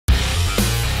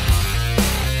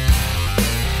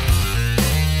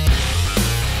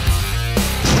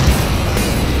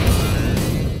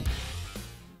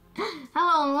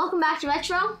back to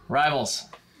Retro Rivals.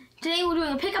 Today we're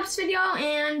doing a pickups video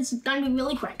and it's gonna be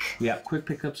really quick. Yeah, quick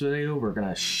pickups video. We're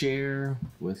gonna share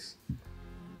with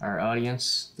our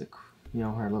audience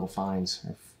our little finds,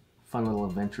 our fun little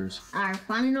adventures. Our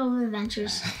fun little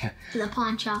adventures to the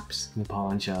pawn shops. The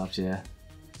pawn shops, yeah.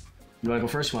 You wanna go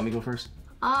first? You want me to go first?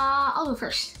 I'll go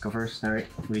first. Go first. All right.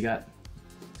 What do you got?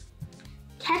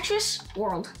 Tetris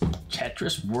World.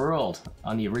 Tetris World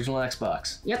on the original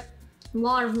Xbox. Yep. A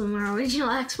lot of them are original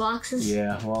Xboxes.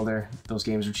 Yeah, well, those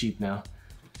games are cheap now.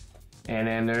 And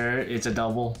then it's a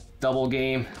double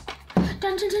game. Dun,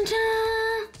 dun, dun,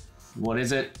 dun. What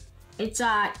is it? It's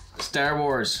Star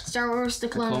Wars. Star Wars: The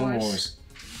Clone Wars.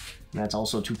 And that's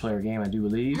also a 2-player game, I do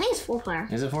believe. I think it's 4-player.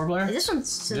 Is it 4-player? This one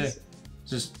says...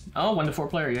 Just 1 to 4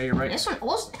 player. Yeah, you're right. This one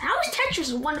also... How is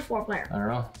Tetris a 1 to 4 player? I don't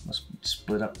know. Let's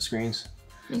split up the screens.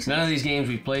 Makes None sense. of these games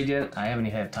we've played yet. I haven't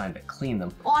even had time to clean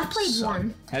them. Oh, I played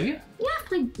one. Have you? Yeah, I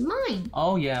played mine.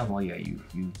 Oh yeah. Well, yeah. You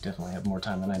definitely have more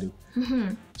time than I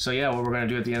do. So yeah, what we're gonna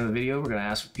do at the end of the video, we're gonna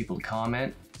ask people to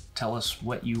comment, tell us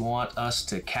what you want us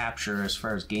to capture as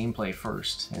far as gameplay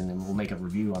first, and then we'll make a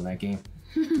review on that game.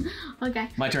 Okay.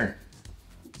 My turn.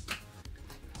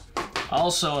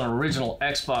 Also, an original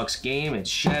Xbox game. It's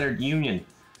Shattered Union.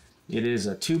 It is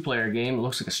a 2-player game. It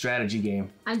looks like a strategy game.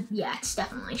 Yeah, it's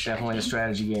definitely A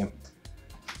strategy game.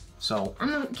 So, can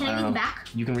I read the back?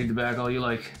 You can read the back all you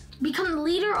like. Become the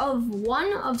leader of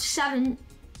one of 7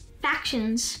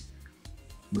 factions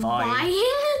vying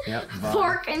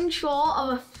for control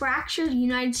of a fractured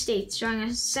United States during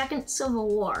a second civil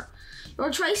war. Your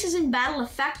choices in battle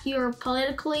affect you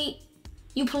politically.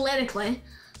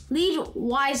 Lead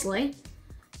wisely.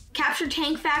 Capture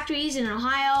tank factories in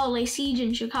Ohio, lay siege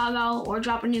in Chicago, or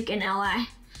drop a nuke in LA.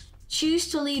 Choose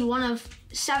to lead one of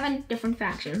 7 different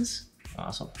factions.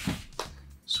 Awesome.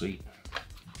 Sweet.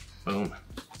 Boom.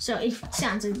 So it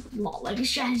sounds a lot like a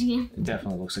strategy game. It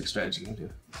definitely looks like a strategy game too.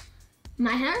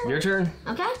 My turn? Your turn.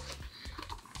 Okay.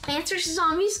 Plants vs.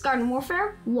 Zombies, Garden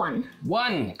Warfare 1.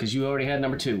 1, because you already had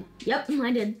number 2. Yep,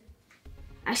 I did.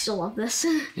 I still love this.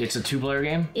 It's a 2-player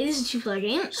game? It is a 2-player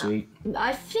game. Sweet.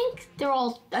 I think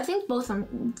both of them, both of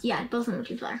them are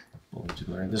 2-player. Oh,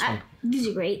 2-player. These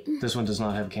are great. This one does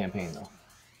not have a campaign though.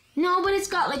 No, but it's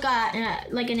got like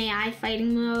an AI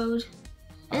fighting mode.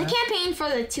 And the campaign for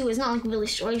the 2 is not like really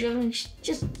story driven.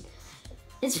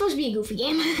 It's supposed to be a goofy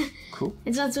game. Cool.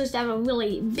 It's not supposed to have a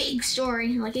really big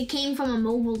story. Like it came from a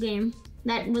mobile game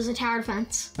that was a tower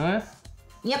defense. Oh yeah?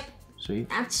 Yep. Sweet.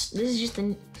 This is just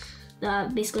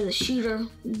basically the shooter,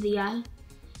 the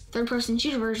third-person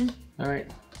shooter version. All right.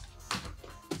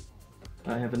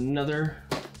 I have another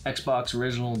Xbox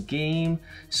original game,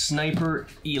 Sniper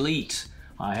Elite.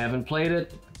 I haven't played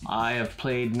it. I have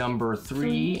played number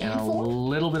 3 and a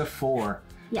little bit of 4.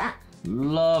 Yeah.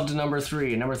 Loved number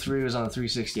 3. Number 3 was on the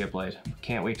 360 I played.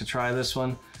 Can't wait to try this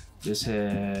one. This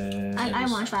has... I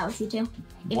want to try it with you too.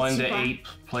 1 to 8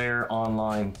 player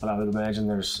online, but I would imagine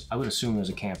I would assume there's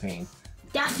a campaign.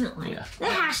 Definitely. Yeah. There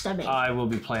has to be. I will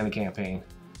be playing the campaign.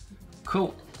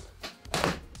 Cool.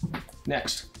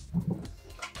 Next.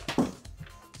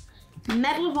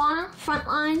 Medal of Honor,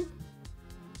 Frontline.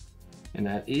 And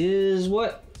that is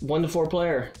what? 1 to 4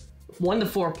 player. 1 to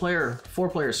 4 player,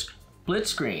 4-player split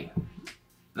screen.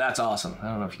 That's awesome. I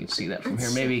don't know if you can see that from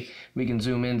here. Maybe we can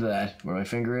zoom into that where my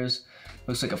finger is.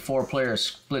 Looks like a 4-player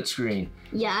split screen.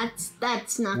 Yeah,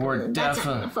 that's not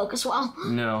gonna focus well.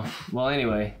 No. Well,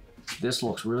 anyway, this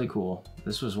looks really cool.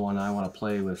 This was one I want to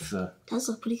play with Does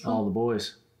look pretty cool. all the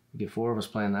boys. Get 4 of us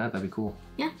playing that. That'd be cool.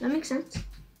 Yeah, that makes sense.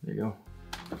 There you go.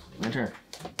 My turn.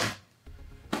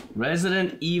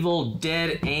 Resident Evil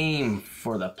Dead Aim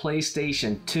for the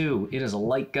PlayStation 2. It is a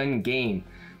light gun game.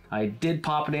 I did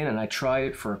pop it in and I tried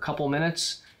it for a couple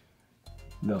minutes.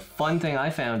 The fun thing I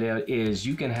found out is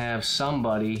you can have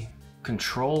somebody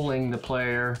controlling the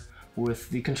player with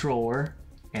the controller,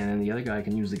 and then the other guy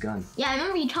can use the gun. Yeah, I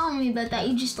remember you telling me about that.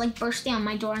 You just like burst down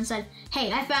my door and said,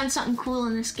 "Hey, I found something cool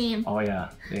in this game." Oh yeah,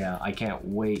 yeah. I can't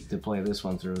wait to play this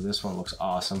one through. This one looks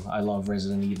awesome. I love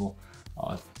Resident Evil.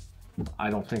 I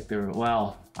don't think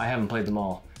well, I haven't played them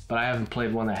all, but I haven't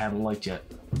played one that I haven't liked yet.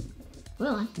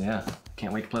 Really? Yeah,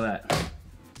 can't wait to play that.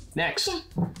 Next. Okay.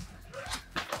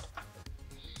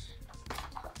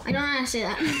 I don't know how to say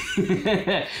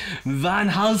that. Van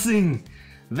Helsing.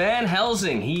 Van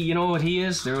Helsing. You know what he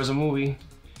is? There was a movie.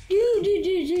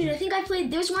 Dude. I think I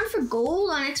played. There was one for gold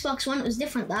on Xbox One. It was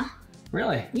different though.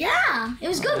 Really? Yeah, it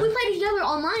was good. We played together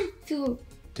online through.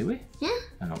 Did we? Yeah.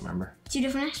 I don't remember. 2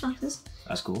 different Xboxes.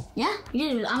 That's cool. Yeah, you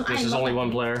did. This is only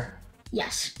 1 player.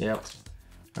 Yes. Yep.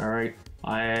 All right.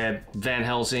 I had Van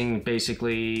Helsing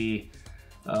basically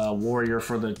warrior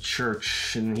for the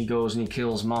church, and he goes and he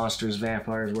kills monsters,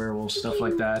 vampires, werewolves, stuff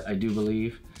like that, I do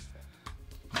believe.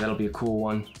 That'll be a cool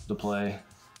one to play.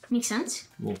 Makes sense.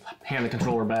 We'll hand the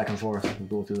controller back and forth.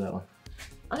 We'll go through that one.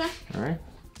 Okay. All right.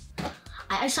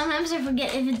 Sometimes I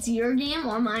forget if it's your game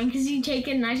or mine because you take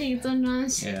it and I take it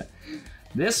sometimes. Yeah.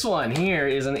 This one here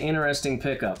is an interesting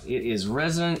pickup. It is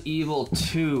Resident Evil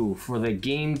 2 for the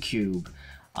GameCube.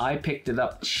 I picked it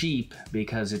up cheap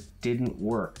because it didn't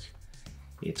work.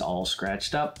 It's all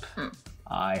scratched up.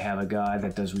 I have a guy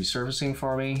that does resurfacing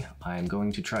for me. I'm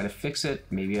going to try to fix it.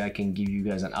 Maybe I can give you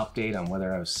guys an update on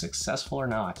whether I was successful or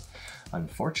not.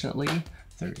 Unfortunately,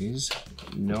 there is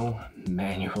no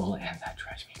manual, and that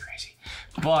drives me crazy.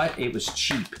 But it was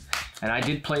cheap. And I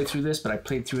did play through this, but I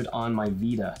played through it on my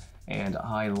Vita. And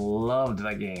I loved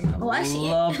that game. I see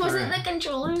it. Was it the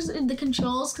controls? The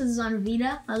controls, because it's on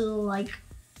Vita? I like...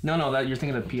 No, that you're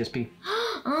thinking of PSP.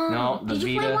 No, the Vita.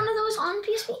 Did you play one of those on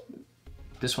PSP?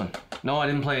 This one. No, I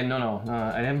didn't play it. No.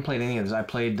 I haven't played any of this. I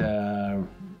played,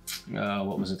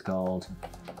 what was it called?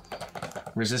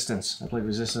 Resistance. I played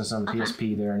Resistance on the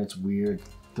PSP there, and it's weird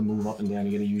to move up and down.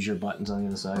 You gotta use your buttons on the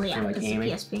other side for like aiming.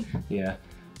 PSP. Yeah,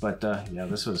 but yeah,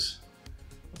 this was...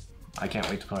 I can't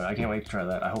wait to play it. I can't wait to try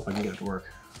that. I hope I can get it to work.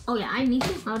 Oh yeah, I need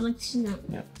to. I would like to see that.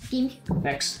 Yeah. GameCube.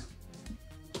 Next.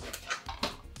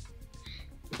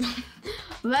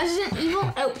 Resident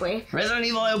Evil Outbreak. Resident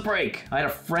Evil Outbreak. I had a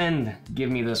friend give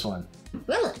me this one.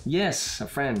 Really? Yes, a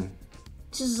friend.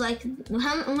 This is like,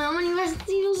 how many Resident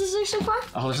Evils is there so far?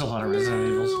 Oh, there's a lot of Resident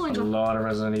Evils. A lot of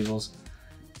Resident Evils.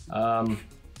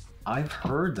 I've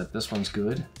heard that this one's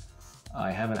good.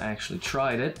 I haven't actually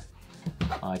tried it.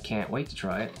 I can't wait to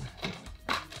try it.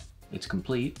 It's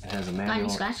complete. It has a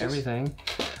manual, everything.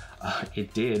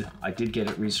 It did. I did get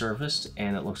it resurfaced,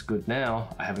 and it looks good now.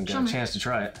 I haven't got a chance to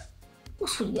try it.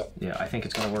 Looks pretty good. Yeah, I think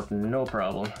it's gonna work no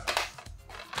problem.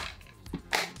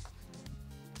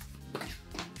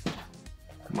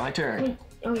 My turn. Wait.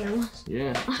 Oh yeah.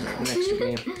 Yeah. Next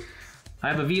game. I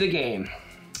have a Vita game.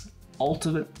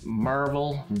 Ultimate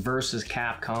Marvel vs.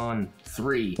 Capcom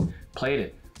 3. Played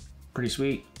it. Pretty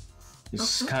sweet.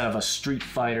 It's kind of a Street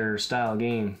Fighter style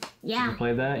game. Yeah. You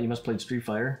played that? You must have played Street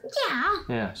Fighter. Yeah.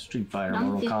 Yeah, Street Fighter,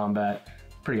 Mortal Kombat.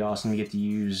 Pretty awesome. You get to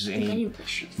use any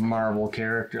Marvel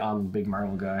character. I'm a big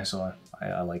Marvel guy, so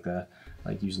I like that. I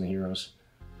like using the heroes.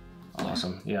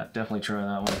 Awesome. Yeah, definitely try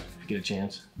that one if you get a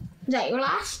chance. Is that your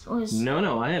last? Or is...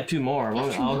 No, I have two more.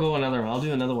 I'll go another one. I'll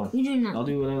do another one. You do another. I'll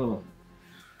do another one.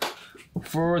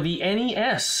 For the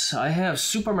NES, I have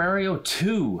Super Mario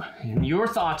 2. And your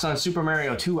thoughts on Super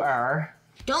Mario 2 are...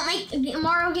 Don't make a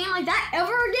Mario game like that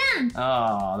ever again!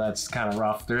 Oh, that's kind of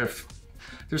rough.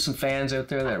 There's some fans out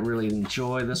there that really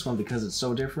enjoy this one because it's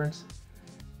so different.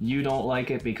 You don't like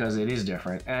it because it is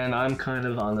different, and I'm kind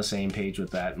of on the same page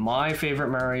with that. My favorite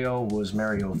Mario was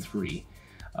Mario 3,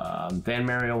 then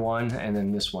Mario 1, and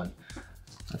then this one.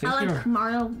 I like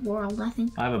Mario World, I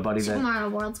think. I have a buddy Super Mario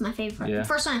World's my favorite. Yeah. The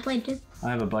first one I played, too. I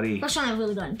have a buddy. First one I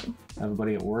really got into. I have a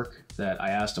buddy at work that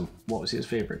I asked him what was his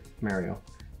favorite Mario.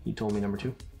 He told me number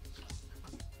 2.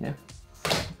 Yeah.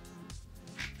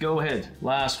 Go ahead.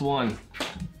 Last one.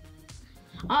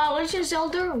 Legend of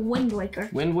Zelda Wind Waker.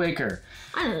 Wind Waker.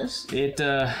 I know this.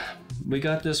 We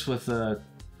got this with a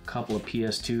couple of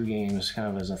PS2 games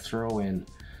kind of as a throw-in.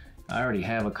 I already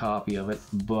have a copy of it,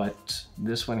 but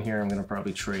this one here I'm going to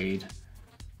probably trade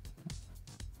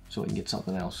so we can get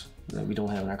something else that we don't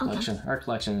have in our collection. Okay. Our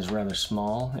collection is rather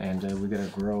small, and we got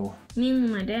to grow. Mainly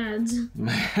my dad's.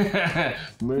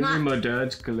 Mainly my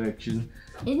dad's collection.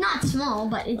 It's not small,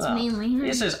 but it's mainly.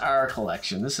 This is our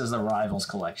collection. This is the Rivals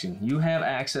collection. You have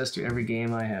access to every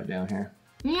game I have down here.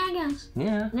 Yeah, I guess.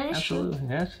 Yeah, absolutely. True.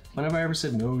 Yes. When have I ever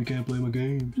said, no, you can't play my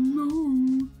games?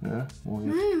 No. Yeah, well,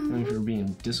 if you're being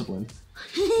disciplined.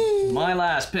 My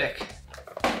last pick.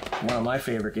 One of my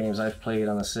favorite games I've played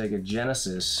on the Sega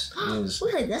Genesis is...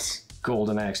 We played this.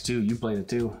 Golden Axe 2. You played it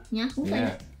too. Yeah, we played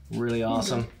it. Really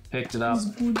awesome. Picked it up. It's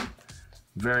good.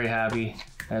 Very happy.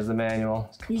 Has the manual.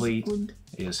 It's complete. It's good.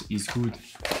 Yes, it's good.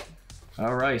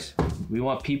 All right. We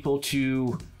want people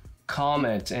to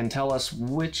comment and tell us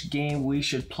which game we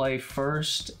should play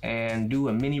first and do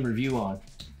a mini review on.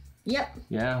 Yep.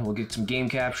 Yeah, we'll get some game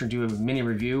capture, do a mini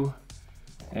review,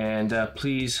 and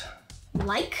please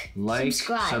like,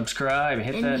 subscribe,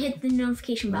 hit the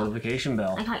notification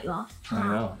bell. I cut you off.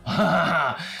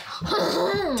 I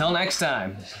know. Till next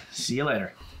time. See you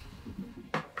later.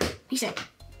 Peace out.